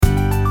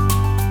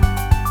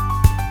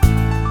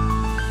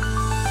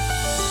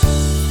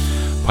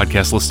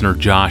Podcast listener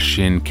Josh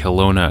in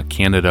Kelowna,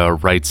 Canada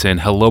writes in,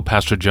 "Hello,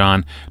 Pastor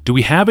John. Do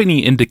we have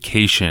any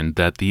indication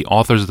that the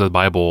authors of the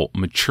Bible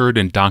matured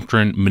in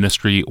doctrine,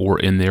 ministry, or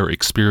in their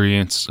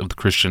experience of the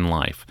Christian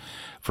life?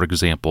 For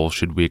example,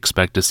 should we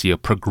expect to see a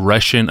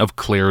progression of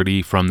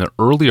clarity from the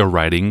earlier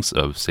writings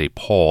of, say,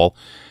 Paul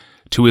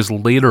to his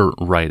later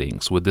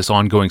writings? Would this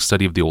ongoing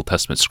study of the Old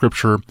Testament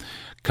Scripture,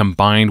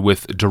 combined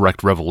with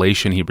direct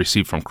revelation he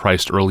received from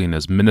Christ early in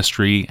his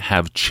ministry,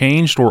 have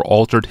changed or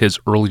altered his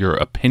earlier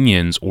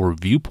opinions or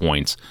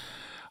viewpoints?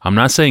 I'm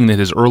not saying that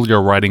his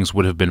earlier writings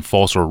would have been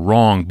false or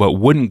wrong, but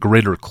wouldn't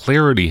greater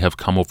clarity have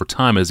come over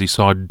time as he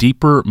saw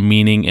deeper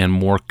meaning and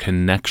more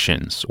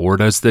connections? Or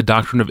does the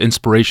doctrine of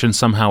inspiration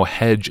somehow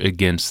hedge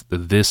against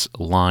this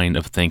line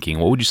of thinking?"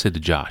 What would you say to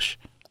Josh?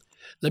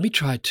 Let me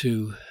try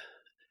to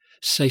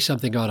say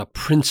something on a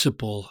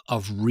principle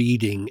of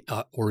reading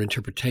or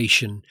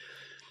interpretation,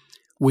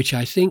 which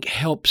I think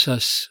helps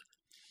us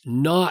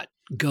not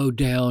go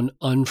down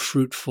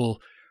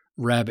unfruitful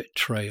rabbit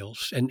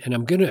trails. And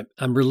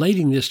I'm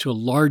relating this to a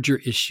larger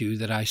issue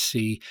that I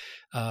see,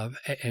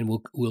 and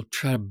we'll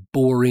try to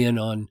bore in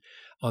on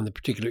the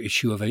particular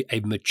issue of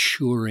a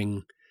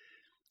maturing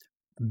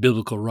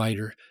biblical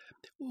writer.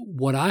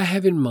 What I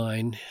have in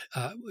mind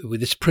with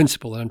this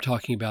principle that I'm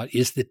talking about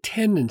is the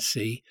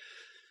tendency,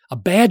 a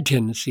bad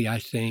tendency, I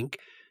think,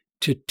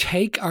 to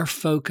take our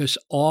focus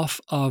off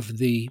of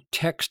the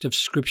text of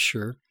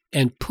Scripture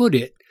and put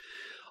it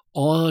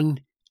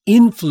on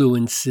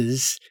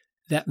influences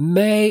that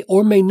may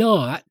or may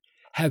not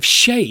have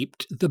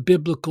shaped the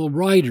biblical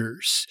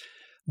writers,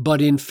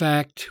 but in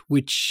fact,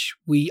 which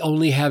we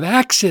only have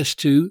access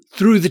to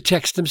through the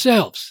text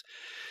themselves.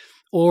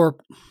 Or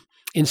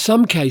in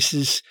some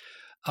cases,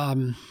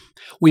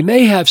 we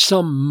may have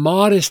some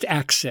modest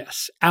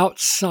access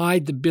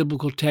outside the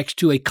biblical text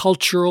to a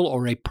cultural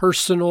or a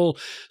personal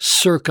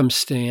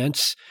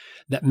circumstance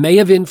that may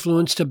have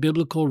influenced a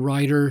biblical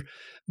writer,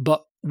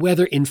 but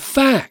whether in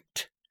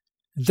fact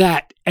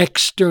that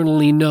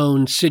externally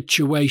known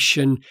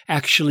situation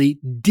actually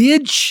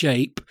did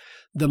shape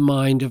the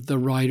mind of the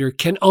writer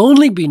can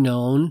only be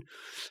known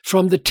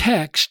from the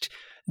text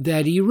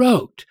that he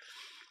wrote.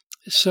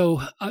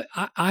 So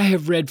I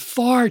have read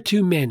far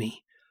too many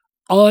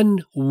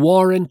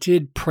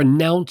unwarranted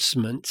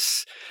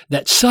pronouncements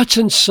that such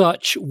and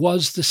such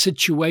was the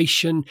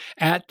situation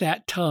at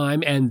that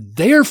time, and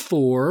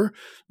therefore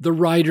the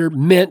writer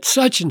meant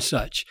such and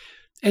such.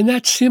 And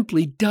that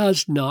simply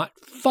does not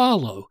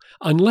follow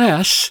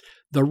unless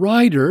the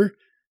writer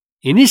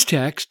in his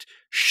text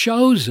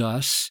shows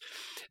us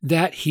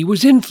that he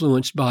was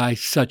influenced by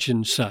such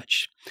and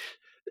such.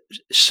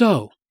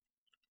 So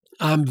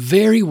I'm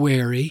very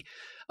wary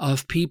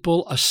of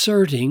people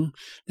asserting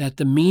that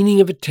the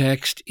meaning of a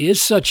text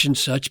is such and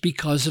such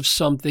because of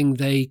something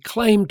they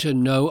claim to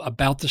know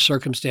about the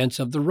circumstance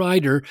of the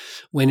writer,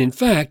 when in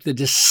fact the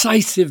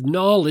decisive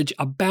knowledge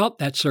about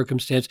that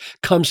circumstance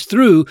comes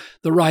through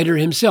the writer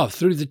himself,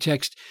 through the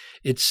text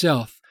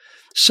itself.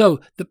 So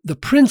the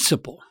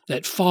principle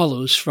that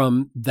follows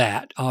from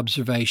that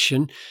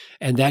observation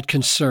and that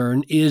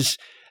concern is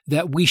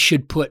that we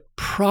should put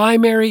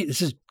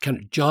this is kind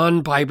of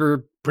John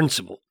Piper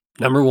principle.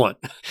 Number one,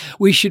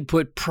 we should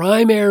put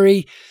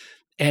primary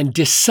and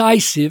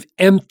decisive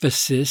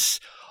emphasis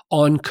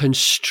on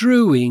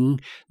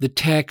construing the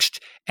text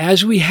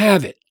as we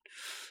have it,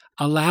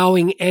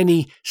 allowing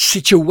any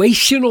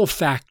situational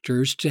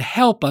factors to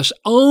help us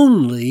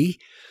only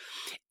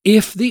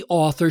if the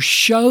author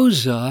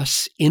shows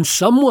us in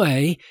some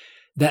way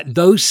that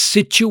those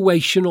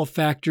situational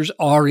factors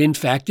are in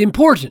fact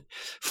important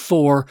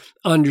for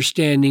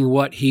understanding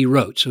what he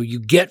wrote. So you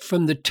get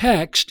from the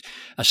text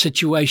a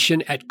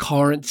situation at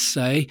Corinth,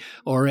 say,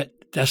 or at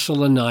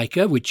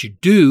Thessalonica, which you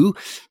do,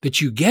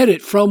 but you get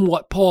it from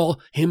what Paul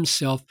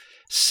himself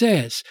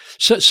says.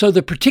 So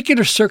the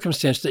particular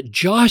circumstance that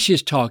Josh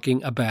is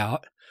talking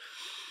about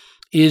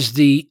is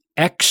the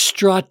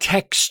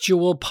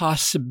extra-textual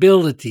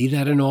possibility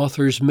that an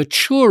author's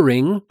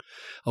maturing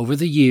over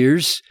the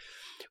years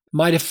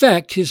might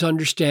affect his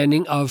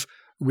understanding of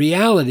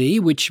reality,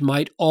 which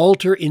might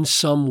alter in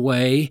some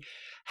way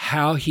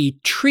how he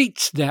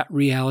treats that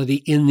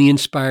reality in the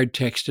inspired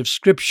text of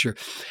Scripture.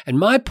 And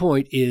my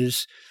point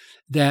is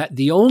that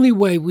the only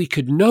way we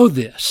could know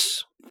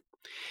this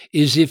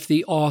is if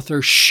the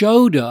author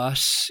showed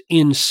us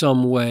in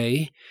some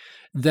way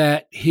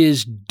that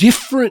his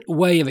different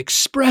way of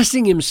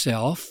expressing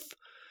himself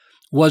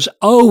was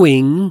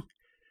owing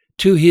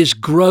to his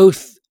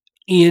growth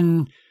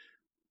in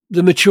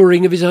the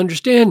maturing of his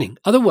understanding.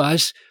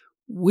 Otherwise,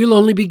 we'll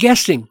only be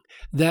guessing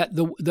that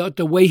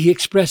the way he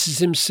expresses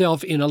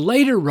himself in a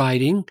later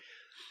writing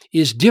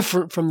is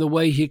different from the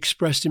way he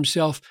expressed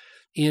himself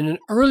in an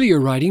earlier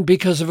writing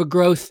because of a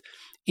growth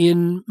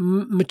in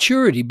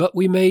maturity. But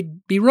we may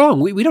be wrong.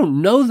 We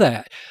don't know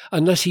that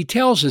unless he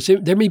tells us.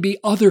 There may be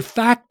other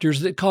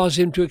factors that cause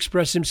him to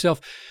express himself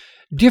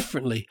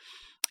differently.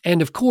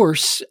 And of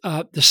course,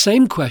 the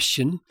same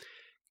question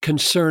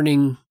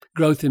concerning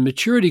growth and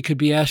maturity could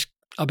be asked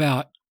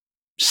about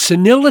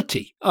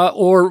senility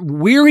or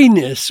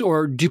weariness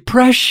or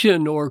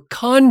depression or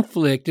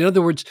conflict. In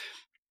other words,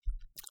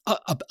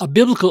 a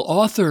biblical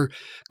author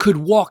could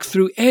walk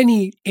through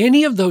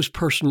any of those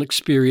personal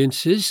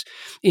experiences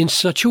in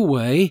such a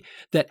way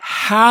that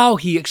how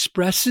he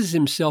expresses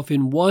himself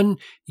in one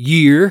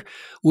year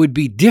would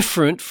be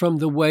different from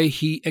the way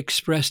he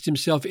expressed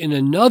himself in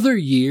another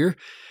year.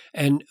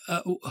 And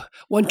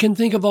one can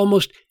think of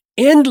almost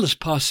endless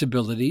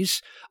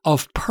possibilities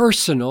of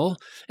personal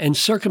and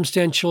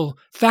circumstantial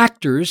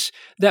factors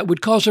that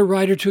would cause a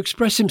writer to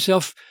express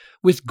himself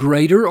with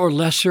greater or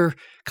lesser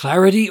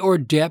clarity or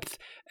depth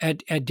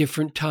at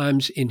different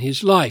times in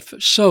his life.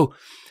 So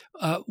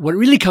what it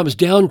really comes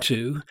down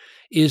to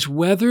is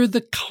whether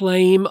the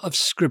claim of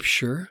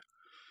Scripture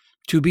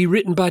to be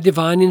written by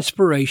divine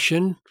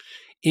inspiration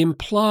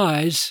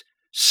implies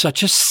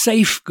such a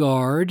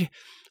safeguard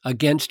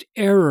against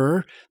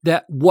error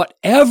that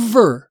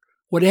whatever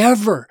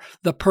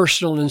the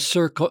personal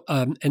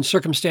and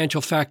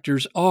circumstantial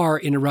factors are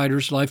in a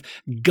writer's life,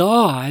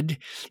 God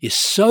is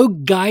so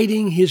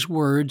guiding his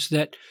words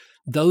that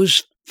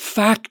those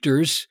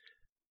factors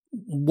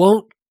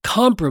won't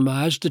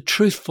compromise the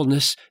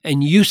truthfulness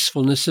and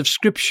usefulness of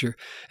Scripture.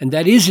 And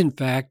that is, in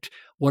fact,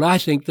 what I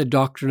think the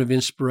doctrine of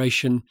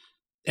inspiration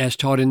as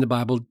taught in the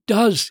Bible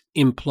does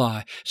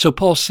imply. So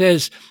Paul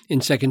says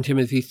in 2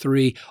 Timothy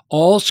 3,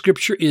 all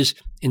Scripture is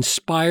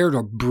inspired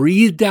or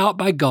breathed out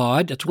by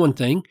God. That's one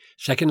thing.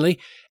 Secondly,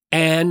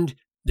 and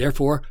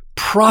therefore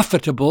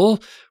profitable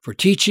for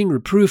teaching,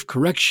 reproof,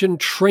 correction,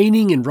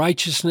 training in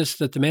righteousness,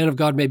 that the man of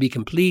God may be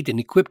complete and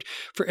equipped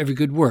for every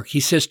good work.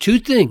 He says two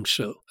things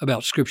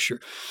about Scripture.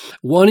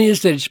 One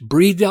is that it's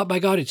breathed out by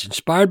God, it's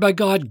inspired by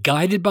God,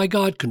 guided by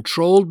God,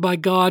 controlled by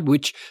God,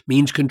 which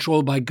means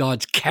controlled by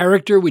God's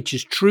character, which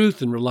is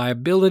truth and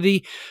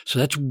reliability. So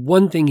that's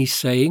one thing he's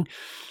saying.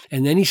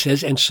 And then he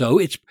says, and so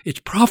it's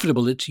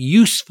profitable, it's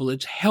useful,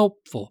 it's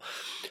helpful.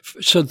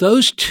 So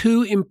those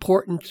two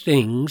important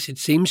things, it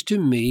seems to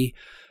me,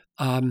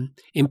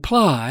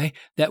 imply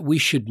that we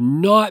should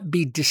not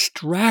be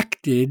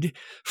distracted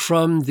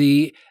from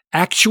the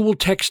actual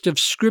text of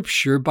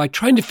Scripture by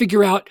trying to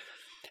figure out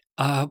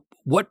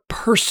what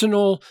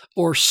personal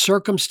or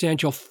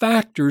circumstantial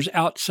factors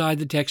outside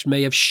the text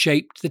may have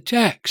shaped the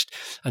text,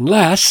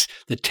 unless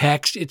the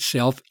text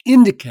itself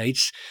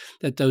indicates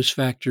that those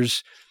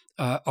factors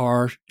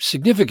are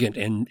significant,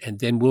 and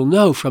then we'll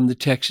know from the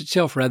text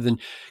itself rather than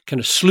kind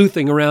of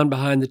sleuthing around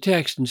behind the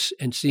text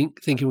and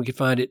thinking we can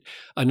find it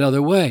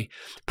another way.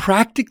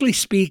 Practically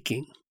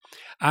speaking,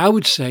 I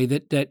would say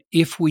that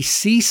if we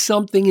see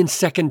something in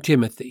 2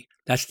 Timothy,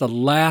 that's the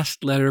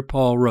last letter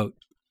Paul wrote,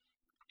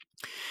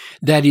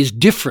 that is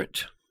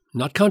different,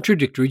 not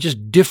contradictory,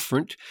 just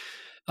different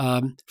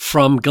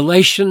from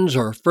Galatians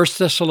or 1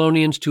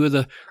 Thessalonians, two of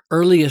the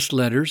earliest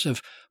letters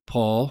of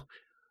Paul,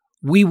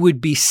 we would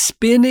be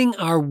spinning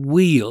our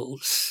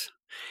wheels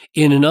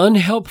in an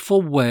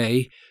unhelpful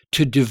way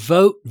to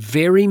devote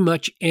very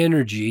much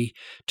energy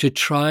to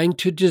trying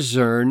to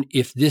discern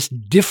if this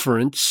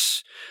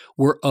difference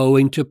were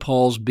owing to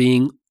Paul's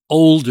being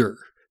older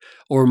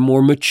or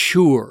more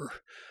mature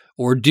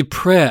or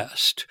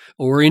depressed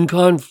or in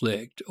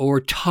conflict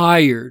or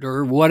tired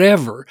or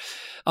whatever.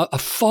 A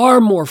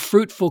far more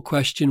fruitful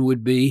question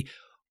would be,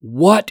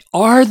 what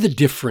are the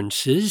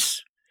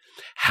differences?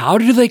 How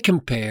do they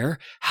compare?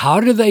 How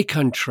do they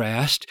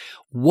contrast?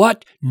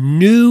 What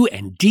new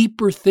and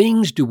deeper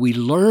things do we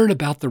learn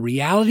about the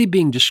reality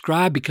being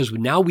described? Because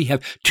now we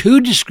have two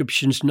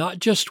descriptions, not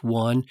just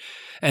one.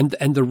 And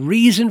the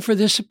reason for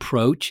this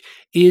approach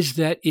is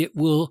that it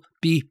will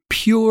be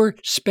pure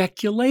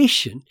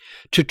speculation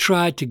to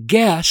try to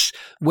guess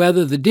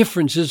whether the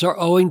differences are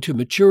owing to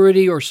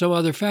maturity or some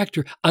other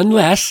factor,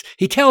 unless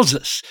he tells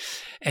us.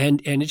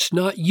 And it's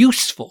not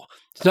useful.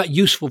 It's not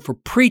useful for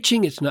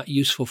preaching. It's not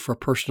useful for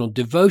personal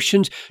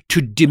devotions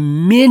to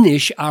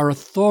diminish our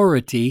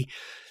authority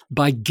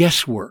by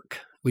guesswork,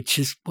 which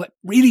is what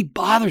really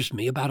bothers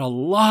me about a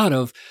lot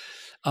of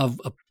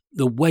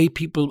the way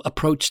people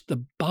approach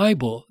the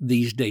Bible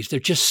these days.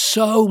 There's just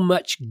so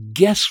much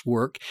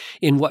guesswork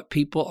in what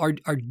people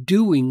are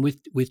doing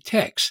with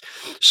texts.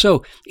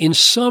 So in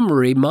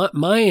summary,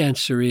 my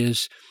answer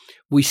is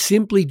we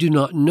simply do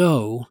not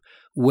know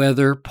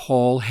whether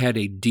Paul had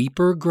a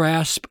deeper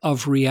grasp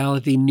of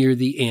reality near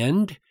the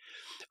end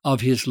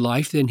of his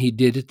life than he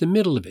did at the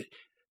middle of it.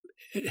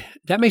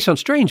 That may sound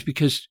strange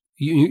because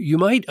you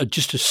might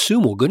just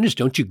assume, well, goodness,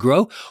 don't you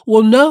grow?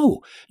 Well,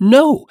 no.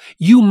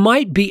 You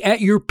might be at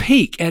your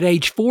peak at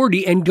age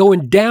 40 and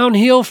going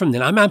downhill from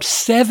then. I'm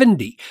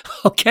 70,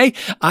 okay?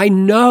 I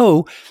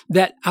know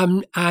that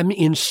I'm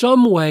in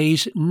some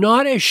ways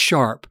not as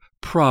sharp,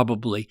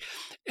 probably,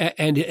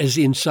 and as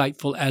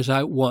insightful as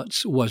I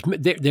once was.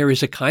 There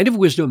is a kind of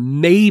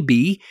wisdom.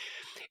 Maybe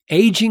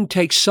aging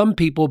takes some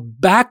people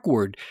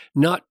backward,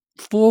 not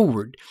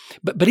forward.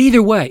 But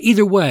either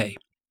way,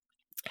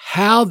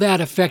 how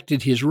that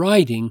affected his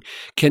writing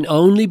can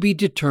only be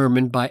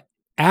determined by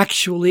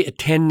actually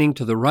attending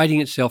to the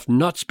writing itself,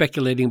 not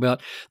speculating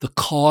about the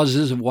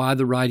causes of why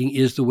the writing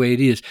is the way it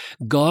is.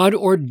 God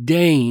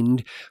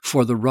ordained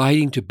for the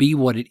writing to be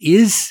what it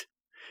is,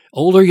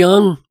 old or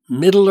young,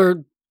 middle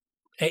or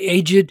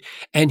aged,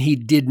 and he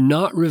did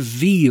not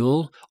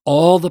reveal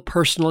all the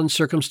personal and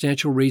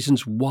circumstantial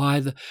reasons why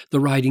the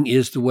writing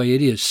is the way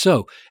it is.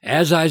 So,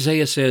 as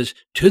Isaiah says,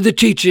 to the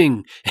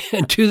teaching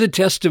and to the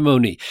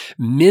testimony,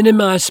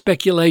 minimize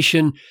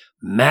speculation,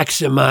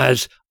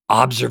 maximize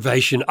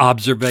observation.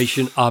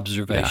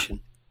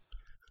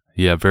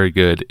 Yeah, very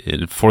good.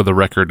 And for the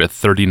record, at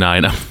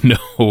 39, I'm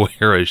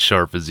nowhere as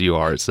sharp as you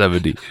are at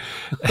 70.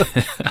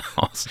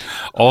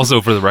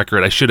 Also, for the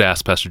record, I should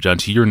ask, Pastor John,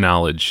 to your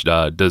knowledge,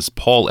 does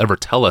Paul ever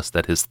tell us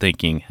that his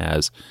thinking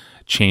has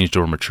changed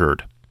or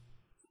matured?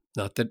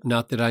 Not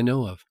that I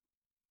know of.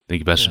 Thank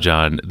you, Pastor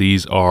John.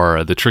 These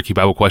are the tricky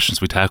Bible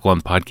questions we tackle on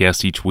the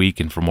podcast each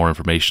week. And for more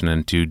information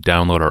and to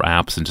download our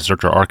apps and to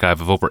search our archive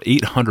of over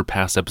 800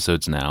 past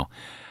episodes now,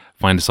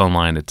 find us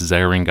online at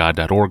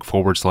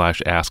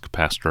desiringgod.org/Ask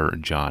Pastor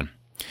John.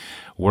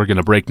 We're going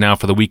to break now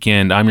for the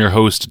weekend. I'm your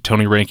host,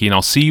 Tony Reinke, and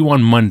I'll see you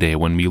on Monday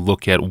when we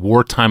look at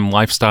wartime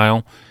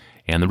lifestyle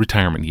and the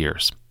retirement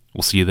years.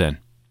 We'll see you then.